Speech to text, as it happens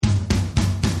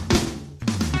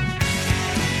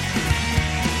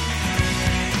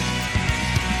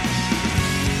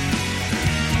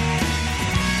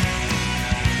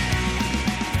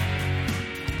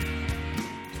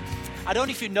I don't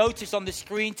know if you noticed on the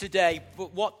screen today,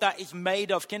 but what that is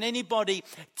made of. Can anybody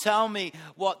tell me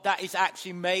what that is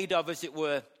actually made of, as it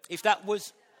were? If that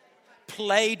was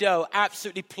Play-Doh,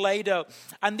 absolutely Play-Doh.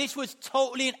 And this was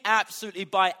totally and absolutely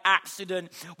by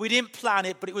accident. We didn't plan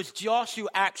it, but it was Josh who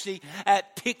actually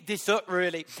picked this up,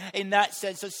 really, in that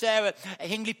sense. So Sarah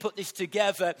Hingley put this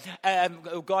together,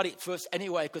 who got it for us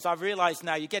anyway, because I realize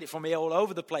now you get it from me all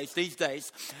over the place these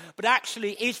days. But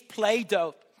actually, it's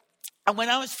Play-Doh. And when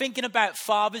I was thinking about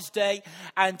Father's Day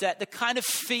and the kind of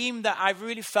theme that I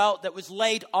really felt that was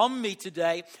laid on me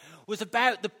today was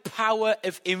about the power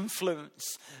of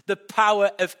influence. The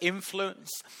power of influence.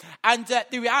 And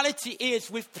the reality is,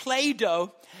 with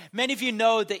Play-Doh, many of you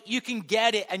know that you can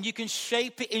get it and you can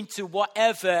shape it into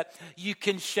whatever you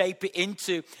can shape it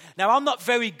into. Now, I'm not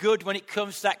very good when it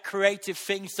comes to that creative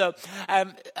thing. So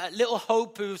little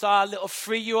Hope, who's our little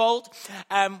 3-year-old,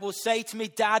 will say to me,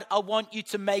 "Dad, I want you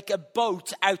to make a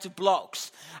boat out of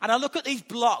blocks." And I look at these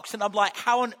blocks and I'm like,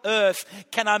 how on earth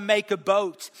can I make a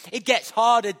boat? It gets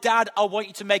harder. "Dad, I want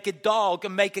you to make a dog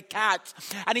and make a cat."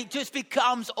 And it just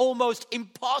becomes almost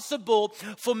impossible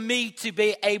for me to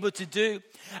be able to do.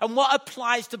 And what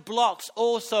applies to blocks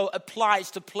also applies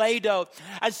to Play-Doh.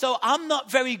 And so I'm not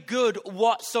very good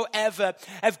whatsoever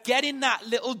of getting that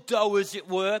little dough, as it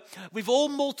were, with all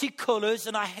multicolors.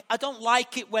 And I don't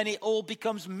like it when it all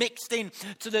becomes mixed in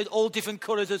to the all different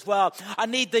colors as well. I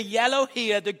need the yellow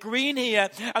here, the green here,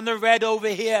 and the red over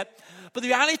here. But the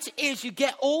reality is, you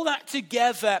get all that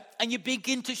together and you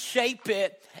begin to shape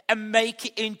it and make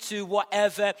it into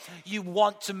whatever you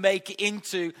want to make it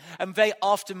into. And very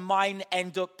often mine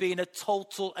end up being a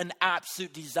total and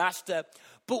absolute disaster.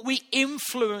 But we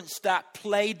influence that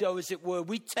Play-Doh, as it were.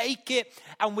 We take it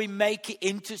and we make it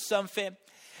into something.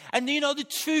 And you know, the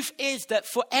truth is that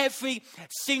for every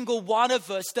single one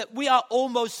of us, that we are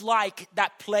almost like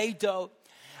that Play-Doh.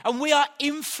 And we are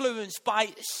influenced by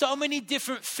so many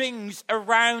different things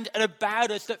around and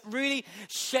about us that really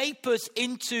shape us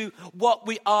into what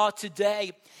we are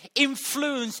today.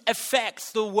 Influence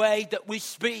affects the way that we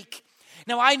speak.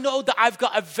 Now, I know that I've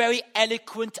got a very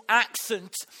eloquent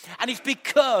accent, and it's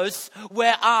because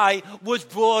where I was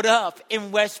brought up in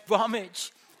West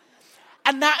Bromwich.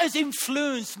 And that has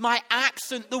influenced my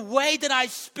accent. The way that I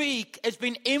speak has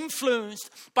been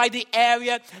influenced by the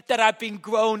area that I've been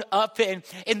grown up in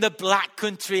the Black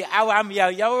Country. How am you?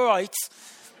 You all right?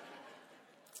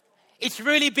 It's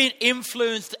really been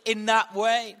influenced in that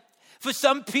way. For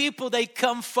some people, they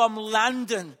come from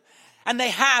London and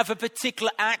they have a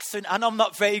particular accent, and I'm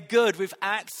not very good with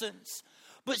accents.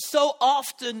 But so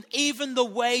often, even the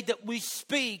way that we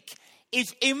speak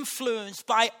is influenced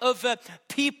by other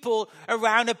people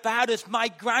around about us. My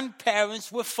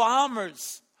grandparents were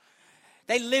farmers.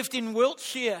 They lived in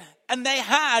Wiltshire and they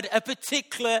had a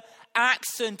particular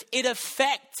accent. It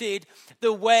affected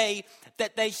the way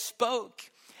that they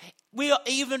spoke. We are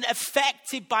even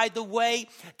affected by the way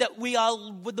that we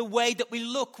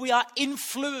look. We are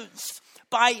influenced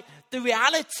by the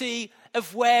reality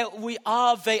of where we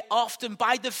are very often,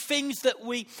 by the things that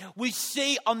we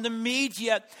see on the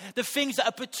media, the things that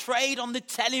are portrayed on the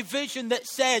television that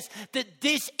says that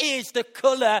this is the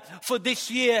color for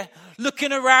this year.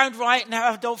 Looking around right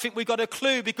now, I don't think we've got a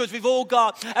clue, because we've all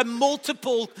got a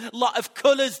multiple lot of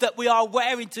colors that we are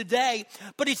wearing today.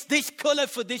 But it's this color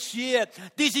for this year.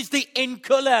 This is the in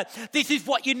color. This is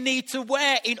what you need to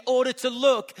wear in order to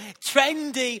look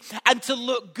trendy and to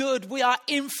look good. We are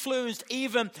influenced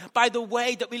even by the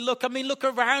way that we look. I mean, look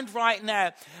around right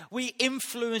now. We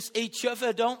influence each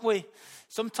other, don't we?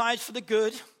 Sometimes for the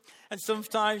good and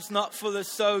sometimes not for the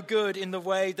so good in the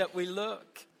way that we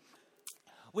look.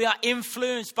 We are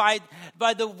influenced by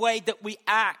the way that we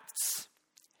act.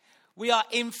 We are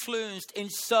influenced in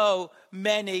so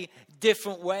many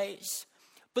different ways.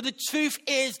 But the truth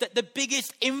is that the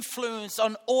biggest influence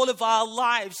on all of our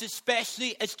lives,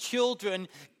 especially as children,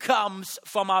 comes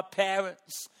from our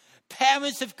parents.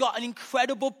 Parents have got an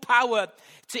incredible power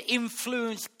to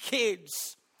influence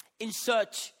kids in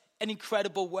such an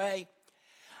incredible way.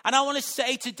 And I want to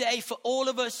say today, for all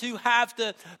of us who have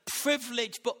the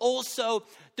privilege but also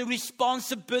the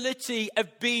responsibility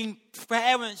of being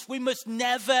parents, we must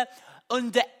never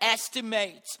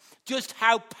underestimate just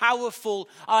how powerful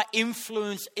our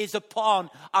influence is upon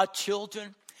our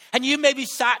children. And you may be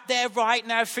sat there right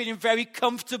now feeling very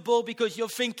comfortable because you're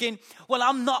thinking, well,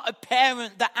 I'm not a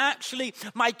parent, that actually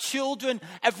my children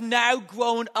have now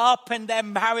grown up and they're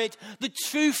married. The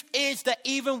truth is that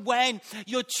even when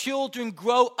your children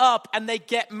grow up and they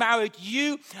get married,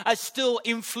 you are still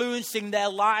influencing their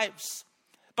lives.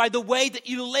 by the way that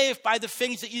you live, by the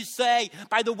things that you say,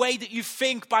 by the way that you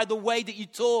think, by the way that you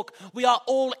talk. We are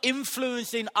all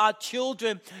influencing our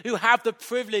children who have the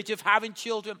privilege of having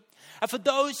children. And for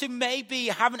those who maybe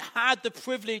haven't had the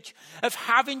privilege of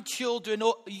having children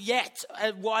or yet,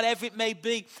 whatever it may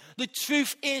be, the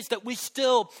truth is that we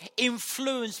still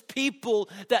influence people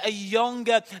that are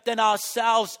younger than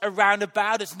ourselves around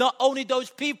about us. Not only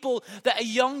those people that are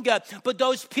younger, but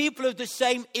those people of the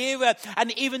same era,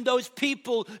 and even those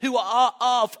people who are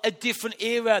of a different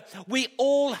era. We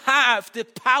all have the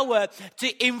power to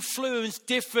influence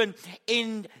different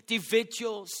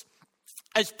individuals.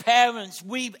 As parents,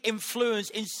 we influence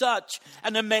in such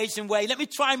an amazing way. Let me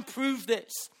try and prove this.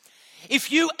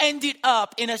 If you ended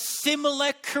up in a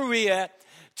similar career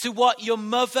to what your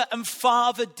mother and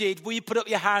father did, will you put up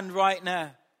your hand right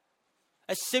now?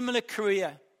 A similar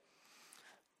career.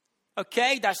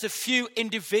 Okay, that's a few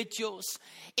individuals.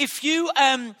 If you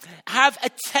have a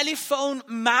telephone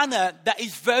manner that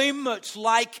is very much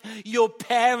like your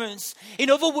parents, in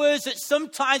other words, that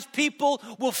sometimes people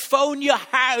will phone your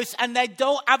house and they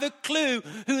don't have a clue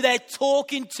who they're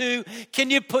talking to, can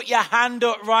you put your hand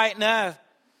up right now?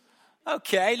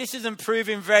 Okay, this isn't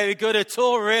proving very good at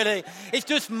all, really. It's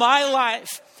just my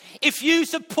life. If you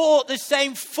support the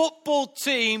same football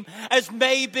team as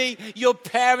maybe your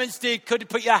parents did, could you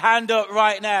put your hand up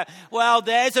right now? Well,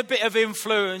 there's a bit of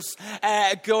influence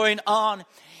going on.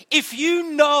 If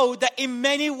you know that in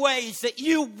many ways that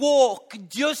you walk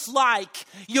just like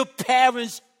your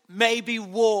parents maybe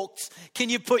walked, can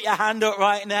you put your hand up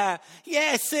right now?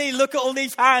 Yeah, see, look at all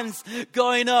these hands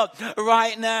going up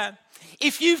right now.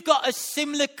 If you've got a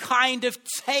similar kind of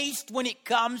taste when it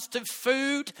comes to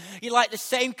food, you like the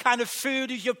same kind of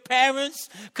food as your parents,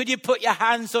 could you put your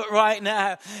hands up right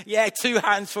now? Yeah, 2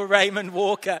 hands for Raymond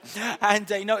Walker. And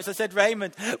notice I said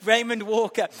Raymond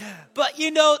Walker. But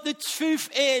you know, the truth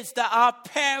is that our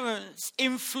parents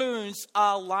influence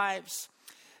our lives.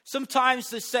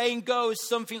 Sometimes the saying goes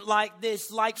something like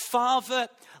this: like father,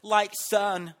 like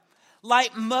son,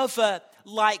 like mother,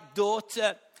 like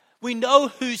daughter. We know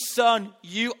whose son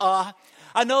you are.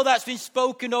 I know that's been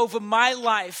spoken over my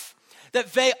life,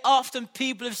 that very often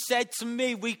people have said to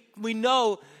me, we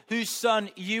know whose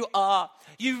son you are.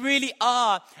 You really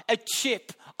are a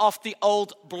chip off the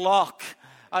old block.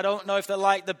 I don't know if they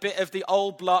like the bit of the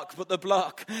old block, but the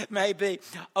block may be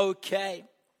okay.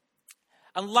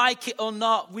 And like it or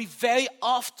not, we very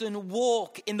often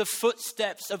walk in the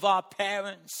footsteps of our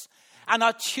parents, and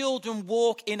our children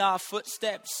walk in our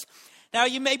footsteps. Now,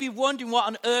 you may be wondering what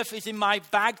on earth is in my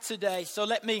bag today. So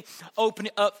let me open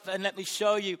it up and let me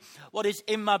show you what is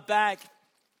in my bag.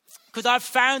 Because I've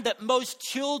found that most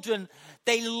children,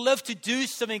 they love to do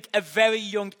something at a very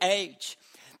young age.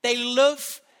 They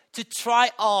love to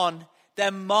try on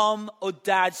their mom or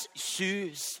dad's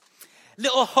shoes.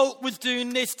 Little Hope was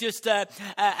doing this just a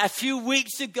few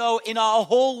weeks ago in our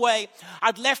hallway.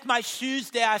 I'd left my shoes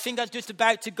there. I think I was just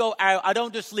about to go out. I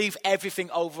don't just leave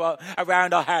everything over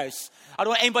around our house. I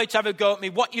don't want anybody to have a go at me.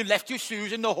 What, you left your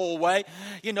shoes in the hallway?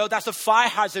 You know, that's a fire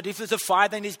hazard. If there's a fire,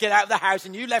 then you get out of the house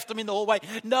and you left them in the hallway.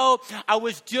 No, I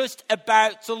was just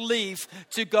about to leave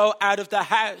to go out of the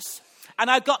house.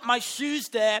 And I got my shoes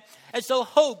there. And so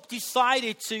Hope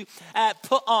decided to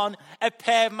put on a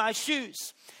pair of my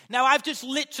shoes. Now, I've just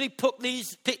literally picked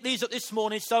these up this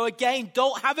morning. So again,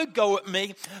 don't have a go at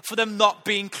me for them not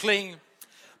being clean.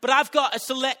 But I've got a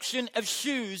selection of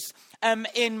shoes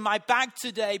in my bag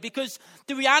today, because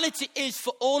the reality is,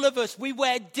 for all of us, we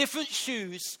wear different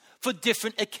shoes for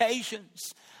different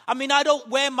occasions. I mean, I don't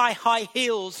wear my high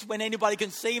heels when anybody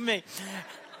can see me.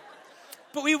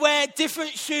 But we wear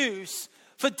different shoes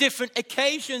for different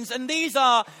occasions. And these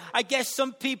are, I guess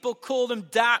some people call them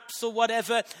DAPs or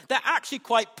whatever. They're actually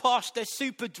quite posh. They're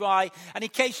super dry. And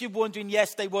in case you're wondering,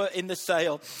 yes, they were in the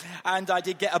sale. And I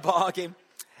did get a bargain.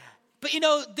 But you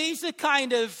know, these are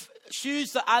kind of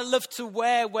shoes that I love to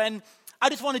wear when I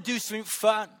just want to do something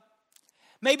fun.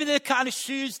 Maybe they're the kind of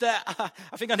shoes that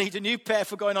I think I need a new pair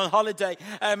for going on holiday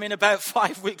in about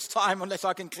 5 weeks' time, unless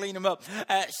I can clean them up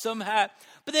somehow.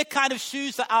 But they're kind of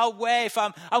shoes that I'll wear if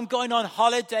I'm going on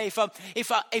holiday,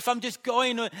 if I'm just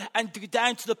going and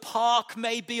down to the park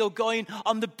maybe, or going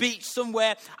on the beach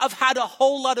somewhere. I've had a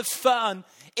whole lot of fun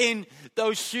in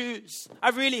those shoes. I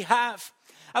really have.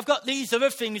 I've got these other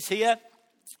things here,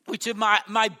 which are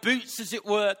my boots, as it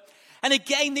were. And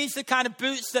again, these are the kind of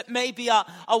boots that maybe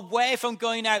I'll wear if I'm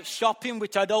going out shopping,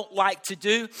 which I don't like to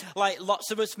do, like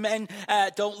lots of us men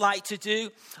don't like to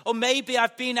do. Or maybe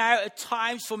I've been out at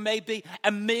times for maybe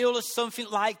a meal or something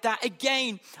like that.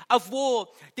 Again, I've wore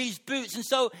these boots. And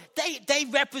so they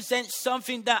represent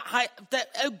something that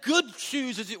are good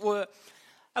shoes, as it were.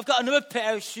 I've got another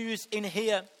pair of shoes in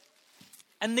here.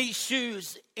 And these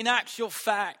shoes, in actual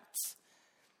fact,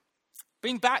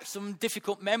 bring back some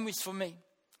difficult memories for me.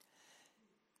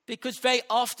 Because very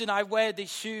often I wear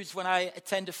these shoes when I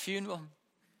attend a funeral.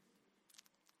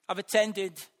 I've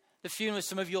attended the funeral of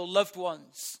some of your loved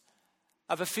ones.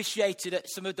 I've officiated at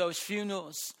some of those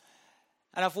funerals.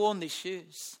 And I've worn these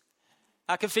shoes.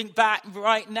 I can think back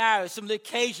right now, some of the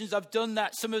occasions I've done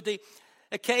that, some of the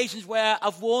occasions where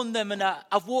I've worn them and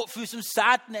I've walked through some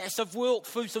sadness, I've walked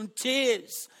through some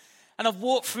tears, and I've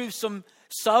walked through some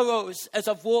sorrows as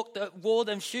I've wore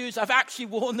them shoes. I've actually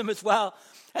worn them as well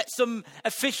at some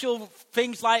official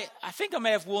things, like I think I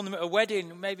may have worn them at a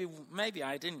wedding. Maybe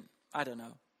I didn't. I don't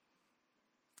know.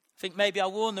 I think maybe I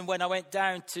wore them when I went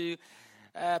down to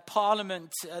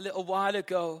Parliament a little while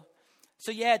ago.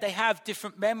 So yeah, they have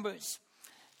different memories.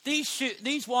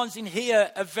 These ones in here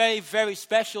are very, very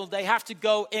special. They have to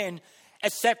go in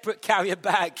a separate carrier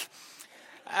bag.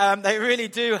 They really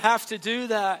do have to do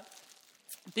that.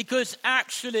 Because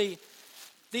actually,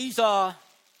 these are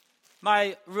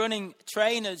my running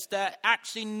trainers that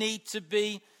actually need to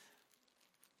be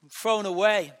thrown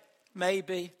away,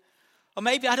 maybe. Or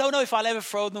maybe, I don't know if I'll ever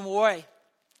throw them away.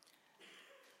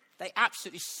 They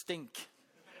absolutely stink.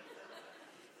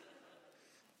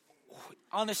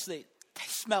 Honestly, they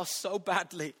smell so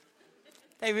badly.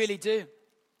 They really do.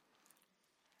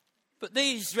 But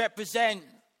these represent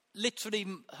literally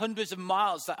hundreds of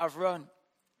miles that I've run.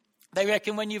 They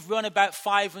reckon when you've run about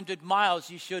 500 miles,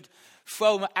 you should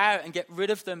throw them out and get rid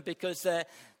of them because they're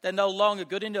no longer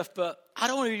good enough. But I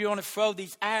don't really want to throw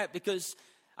these out because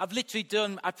I've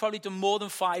probably done more than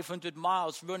 500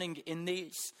 miles running in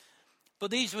these.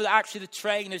 But these were actually the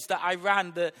trainers that I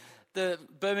ran the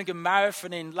Birmingham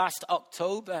Marathon in last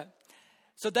October.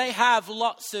 So they have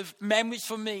lots of memories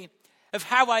for me of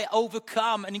how I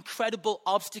overcome an incredible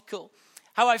obstacle,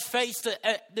 how I faced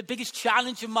the biggest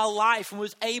challenge of my life and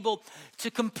was able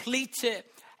to complete it.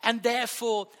 And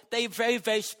therefore, they're very,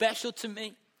 very special to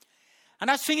me. And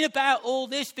I was thinking about all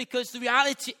this because the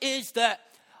reality is that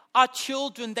our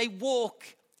children, they walk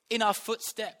in our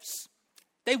footsteps.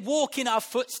 They walk in our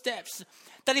footsteps.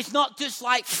 That it's not just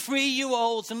like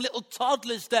 3-year-olds and little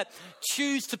toddlers that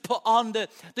choose to put on the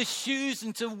shoes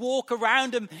and to walk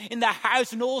around them in the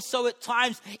house, and also at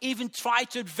times even try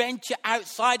to adventure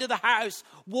outside of the house,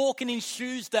 walking in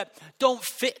shoes that don't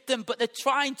fit them, but they're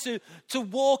trying to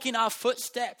walk in our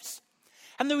footsteps.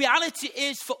 And the reality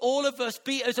is for all of us,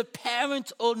 be it as a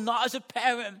parent or not as a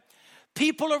parent,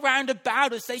 people around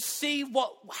about us, they see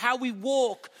how we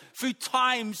walk through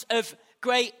times of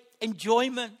great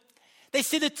enjoyment. They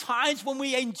see the times when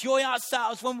we enjoy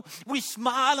ourselves, when we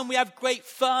smile and we have great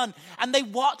fun. And they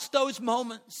watch those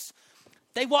moments.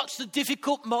 They watch the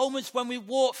difficult moments when we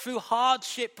walk through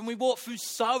hardship and we walk through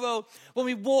sorrow, when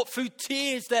we walk through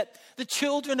tears, that the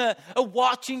children are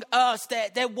watching us.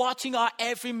 They're watching our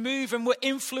every move and we're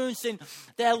influencing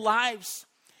their lives.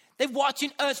 They're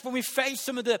watching us when we face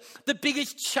some of the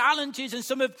biggest challenges and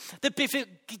some of the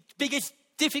biggest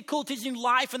difficulties in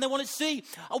life, and they want to see,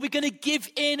 are we going to give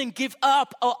in and give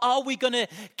up, or are we going to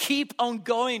keep on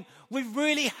going? We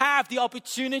really have the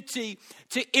opportunity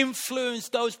to influence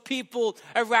those people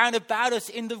around about us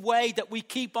in the way that we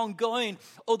keep on going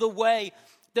or the way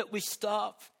that we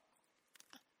stop.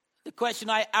 The question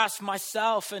I ask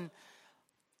myself, and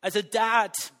as a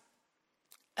dad,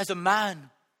 as a man,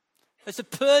 as a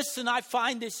person, I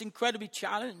find this incredibly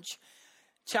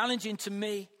challenging to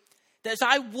me. That as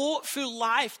I walk through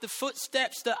life, the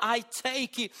footsteps that I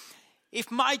take,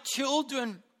 if my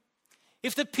children,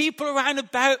 if the people around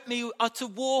about me are to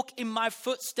walk in my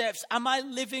footsteps, am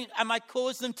I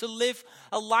causing them to live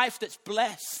a life that's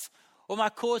blessed? Or am I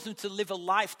causing them to live a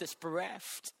life that's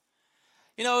bereft?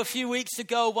 You know, a few weeks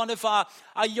ago, one of our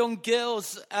young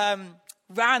girls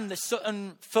ran the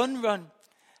Sutton Fun Run.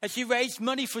 And she raised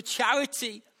money for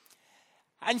charity.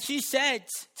 And she said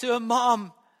to her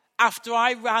mom, after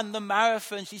I ran the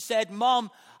marathon, she said, "Mom,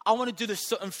 I want to do the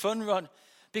Sutton Fun Run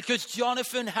because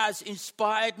Jonathan has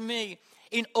inspired me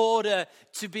in order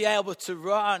to be able to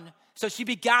run." So she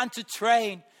began to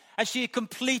train and she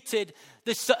completed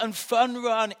the Sutton Fun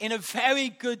Run in a very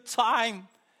good time.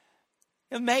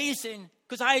 Amazing,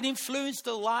 because I had influenced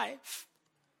her life.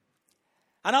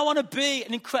 And I want to be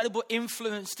an incredible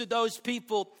influence to those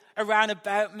people around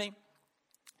about me.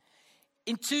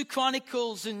 In 2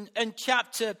 Chronicles and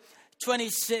chapter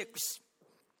 26,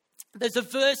 there's a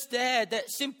verse there that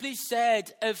simply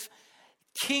said of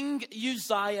King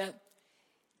Uzziah,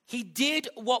 he did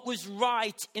what was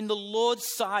right in the Lord's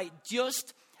sight,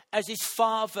 just as his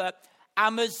father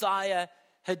Amaziah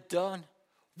had done.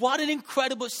 What an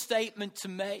incredible statement to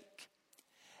make.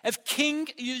 of King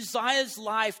Uzziah's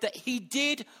life that he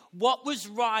did what was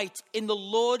right in the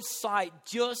Lord's sight,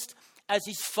 just as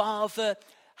his father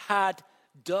had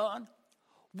done.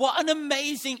 What an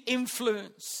amazing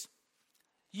influence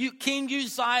King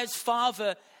Uzziah's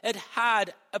father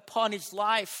had upon his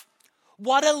life.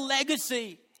 What a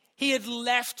legacy he had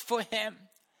left for him.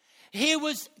 Here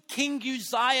was King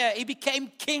Uzziah. He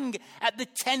became king at the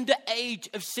tender age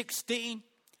of 16.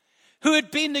 Who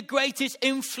had been the greatest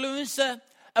influencer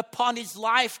upon his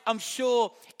life? I'm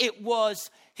sure it was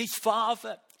his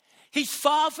father. His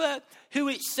father, who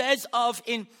it says of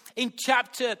in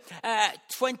chapter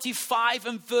 25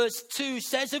 and verse 2,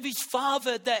 says of his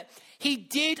father that he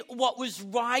did what was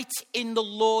right in the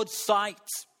Lord's sight.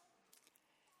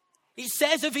 It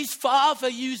says of his father,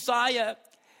 Uzziah,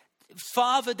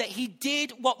 that he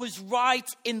did what was right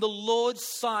in the Lord's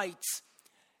sight.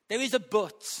 There is a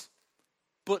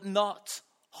but not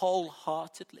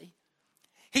wholeheartedly.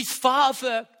 His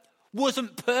father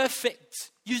wasn't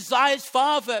perfect. Uzziah's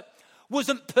father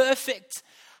wasn't perfect.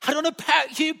 I don't know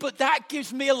about you, but that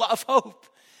gives me a lot of hope.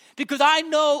 Because I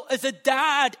know as a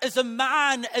dad, as a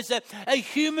man, as a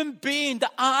human being,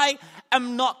 that I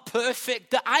am not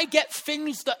perfect, that I get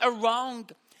things that are wrong.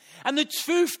 And the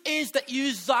truth is that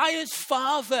Uzziah's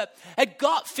father had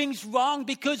got things wrong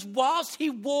because whilst he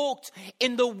walked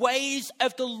in the ways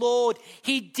of the Lord,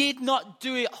 he did not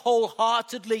do it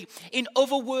wholeheartedly. In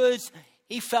other words,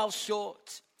 he fell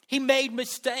short. He made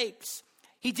mistakes.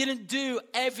 He didn't do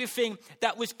everything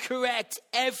that was correct,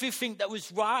 everything that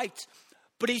was right.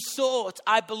 But he sought,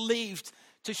 I believed,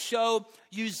 to show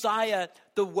Uzziah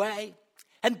the way.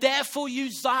 And therefore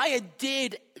Uzziah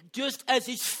did just as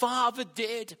his father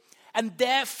did. And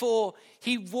therefore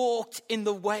he walked in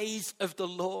the ways of the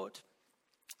Lord.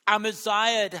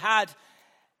 Amaziah had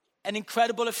an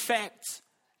incredible effect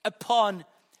upon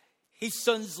his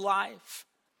son's life.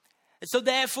 And so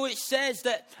therefore it says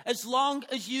that as long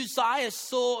as Uzziah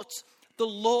sought the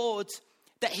Lord,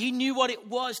 that he knew what it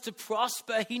was to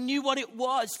prosper. He knew what it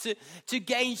was to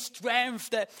gain strength.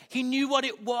 That he knew what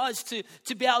it was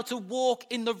to be able to walk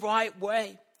in the right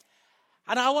way.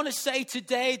 And I want to say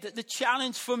today that the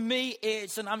challenge for me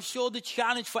is, and I'm sure the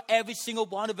challenge for every single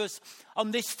one of us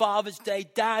on this Father's Day,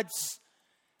 dads,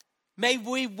 may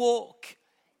we walk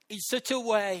in such a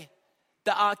way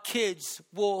that our kids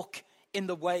walk in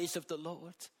the ways of the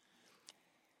Lord.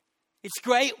 It's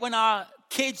great when our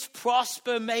kids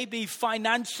prosper, maybe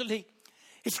financially.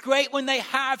 It's great when they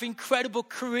have incredible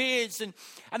careers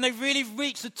and they really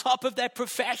reach the top of their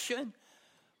profession.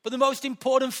 But the most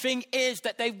important thing is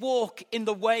that they walk in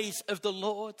the ways of the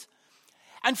Lord.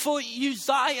 And for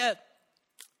Uzziah,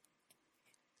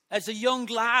 as a young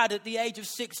lad at the age of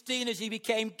 16, as he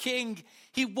became king,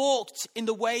 he walked in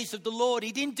the ways of the Lord.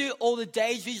 He didn't do it all the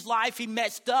days of his life. He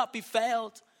messed up. He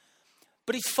failed.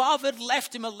 But his father had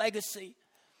left him a legacy.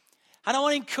 And I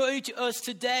want to encourage us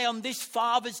today on this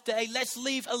Father's Day, let's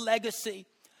leave a legacy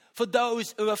for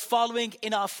those who are following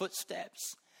in our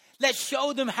footsteps. Let's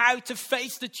show them how to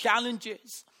face the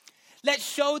challenges. Let's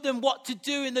show them what to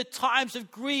do in the times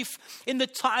of grief, in the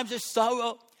times of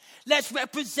sorrow. Let's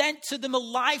represent to them a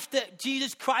life that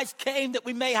Jesus Christ came that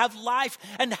we may have life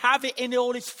and have it in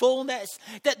all its fullness.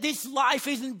 That this life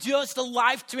isn't just a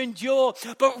life to endure,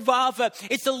 but rather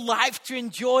it's a life to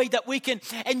enjoy, that we can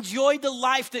enjoy the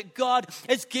life that God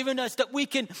has given us, that we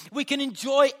can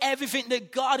enjoy everything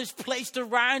that God has placed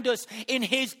around us in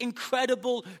his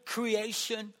incredible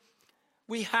creation.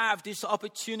 We have this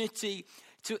opportunity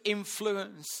to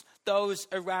influence those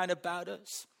around about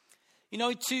us. You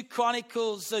know, 2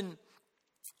 Chronicles and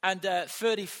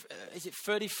 30, is it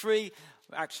 33?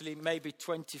 Actually, maybe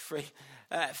 23.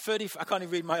 30, I can't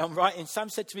even read my own writing. Sam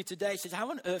said to me today, he says, how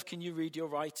on earth can you read your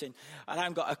writing? And I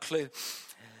haven't got a clue.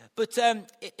 But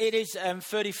it is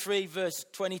 33 verse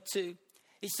 22.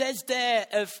 It says there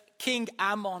of King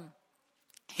Ammon,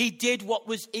 he did what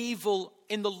was evil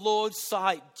in the Lord's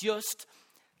sight, just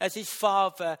as his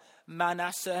father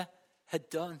Manasseh had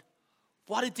done.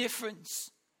 What a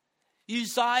difference.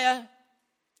 Uzziah,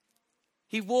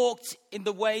 he walked in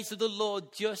the ways of the Lord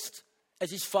just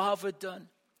as his father had done.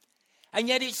 And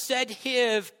yet it said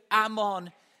here of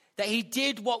Ammon that he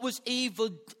did what was evil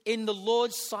in the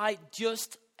Lord's sight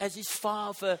just as his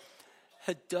father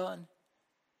had done.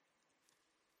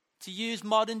 To use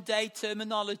modern day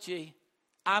terminology,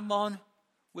 Ammon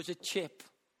was a chip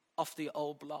off the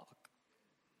old block.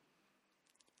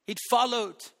 He'd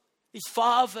followed his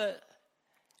father,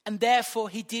 and therefore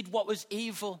he did what was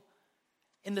evil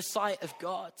in the sight of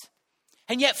God.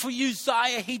 And yet for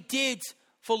Uzziah, he did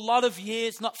for a lot of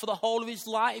years, not for the whole of his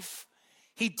life.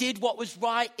 He did what was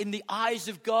right in the eyes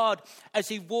of God as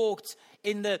he walked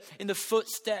in the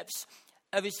footsteps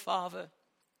of his Father.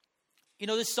 You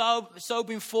know, the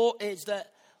sobering thought is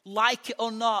that, like it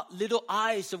or not, little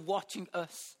eyes are watching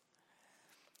us.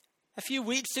 A few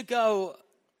weeks ago,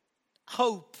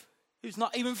 Hope, who's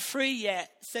not even 3 yet,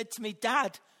 said to me,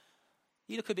 "Dad,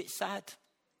 you look a bit sad."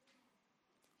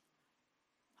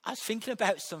 I was thinking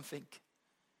about something.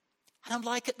 And I'm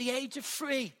like, at the age of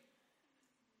 3,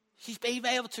 she's been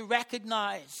able to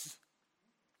recognize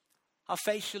our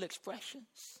facial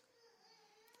expressions.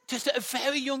 Just at a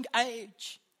very young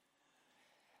age.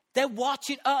 They're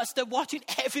watching us. They're watching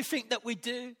everything that we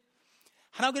do.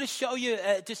 And I'm going to show you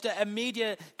just a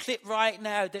media clip right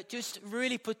now that just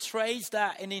really portrays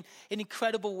that in an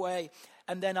incredible way.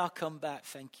 And then I'll come back.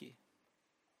 Thank you.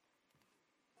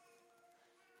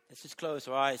 Let's just close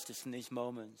our eyes just in these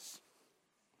moments.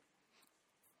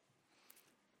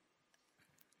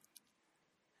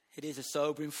 It is a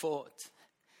sobering thought.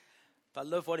 But I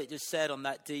love what it just said on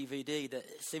that DVD, that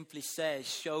it simply says,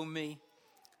 "Show me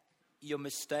your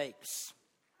mistakes.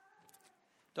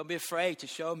 Don't be afraid to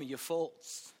show me your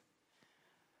faults."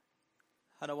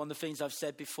 I know one of the things I've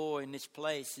said before in this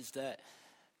place is that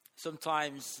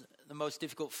sometimes the most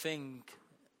difficult thing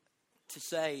to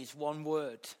say is one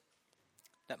word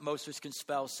that most of us can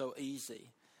spell so easy.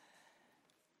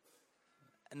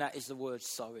 And that is the word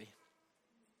sorry.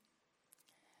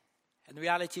 And the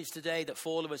reality is today that for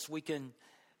all of us, we can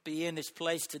be in this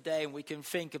place today and we can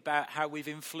think about how we've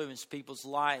influenced people's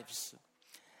lives.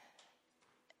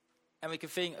 And we can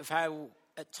think of how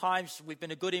at times we've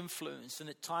been a good influence and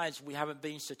at times we haven't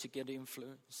been such a good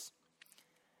influence.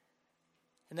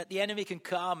 And that the enemy can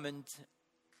come and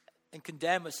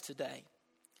condemn us today.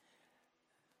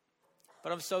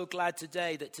 But I'm so glad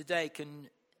today that today can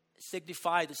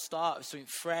signify the start of something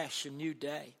fresh, a new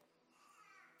day.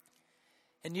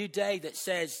 A new day that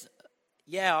says,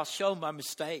 yeah, I'll show my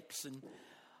mistakes and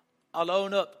I'll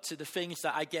own up to the things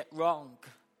that I get wrong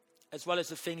as well as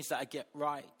the things that I get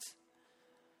right.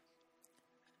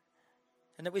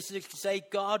 And that we can say,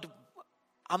 God,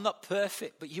 I'm not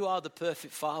perfect, but you are the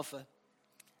perfect Father.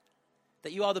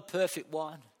 That you are the perfect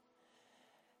one.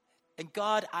 And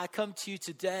God, I come to you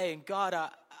today, and God,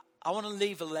 I want to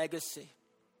leave a legacy.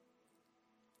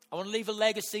 I want to leave a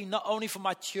legacy not only for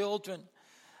my children.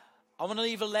 I want to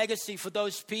leave a legacy for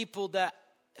those people that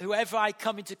whoever I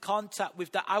come into contact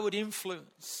with, that I would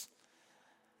influence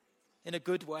in a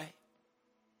good way.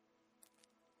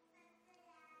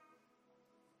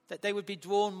 That they would be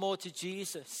drawn more to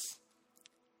Jesus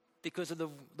because of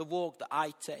the walk that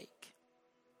I take.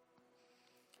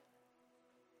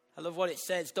 I love what it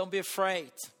says. Don't be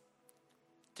afraid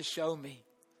to show me.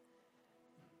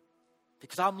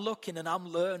 Because I'm looking and I'm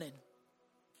learning.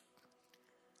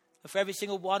 And for every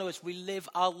single one of us, we live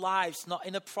our lives not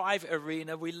in a private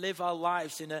arena. We live our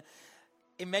lives in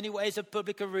many ways a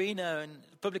public arena. And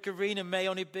the public arena may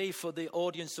only be for the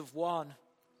audience of 1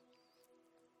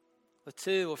 or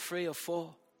 2 or 3 or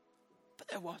 4. But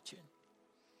they're watching.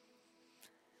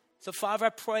 So Father, I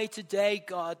pray today,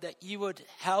 God, that you would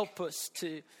help us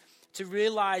to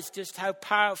realize just how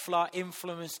powerful our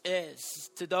influence is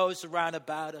to those around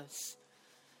about us.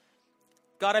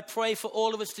 God, I pray for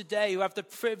all of us today who have the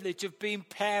privilege of being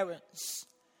parents.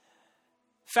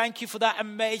 Thank you for that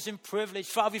amazing privilege.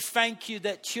 Father, we thank you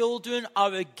that children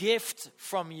are a gift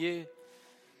from you.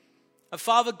 And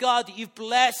Father God, that you've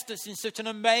blessed us in such an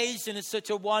amazing and such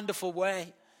a wonderful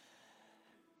way.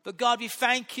 But God, we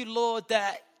thank you, Lord,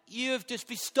 that you have just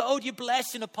bestowed your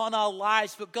blessing upon our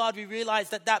lives. But God, we realize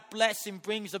that that blessing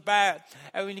brings about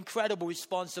an incredible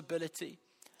responsibility.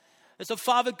 And so,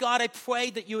 Father God, I pray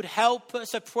that you would help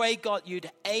us. I pray, God, you'd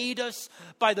aid us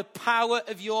by the power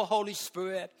of your Holy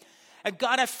Spirit. And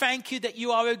God, I thank you that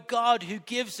you are a God who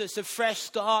gives us a fresh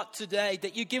start today,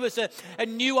 that you give us a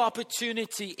new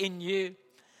opportunity in you.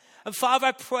 And Father,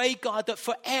 I pray, God, that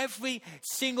for every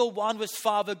single one of us,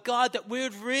 Father, God, that we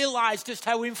would realize just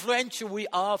how influential we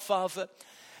are, Father.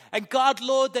 And God,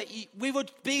 Lord, that we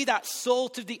would be that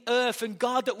salt of the earth. And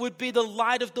God, that would be the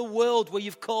light of the world where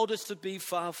you've called us to be,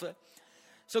 Father.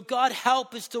 So God,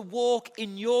 help us to walk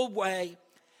in your way.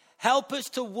 Help us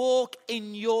to walk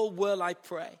in your will, I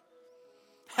pray.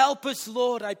 Help us,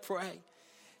 Lord, I pray,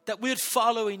 that we would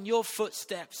follow in your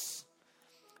footsteps,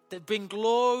 that bring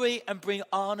glory and bring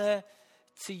honor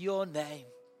to your name.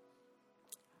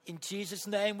 In Jesus'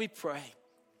 name we pray.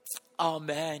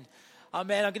 Amen.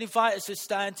 Amen. I'm going to invite us to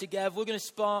stand together. We're going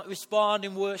to respond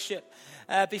in worship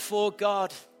before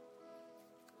God.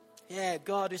 Yeah,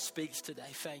 God who speaks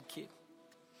today. Thank you.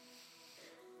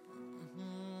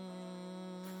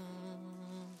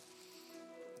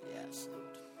 Yes, Lord.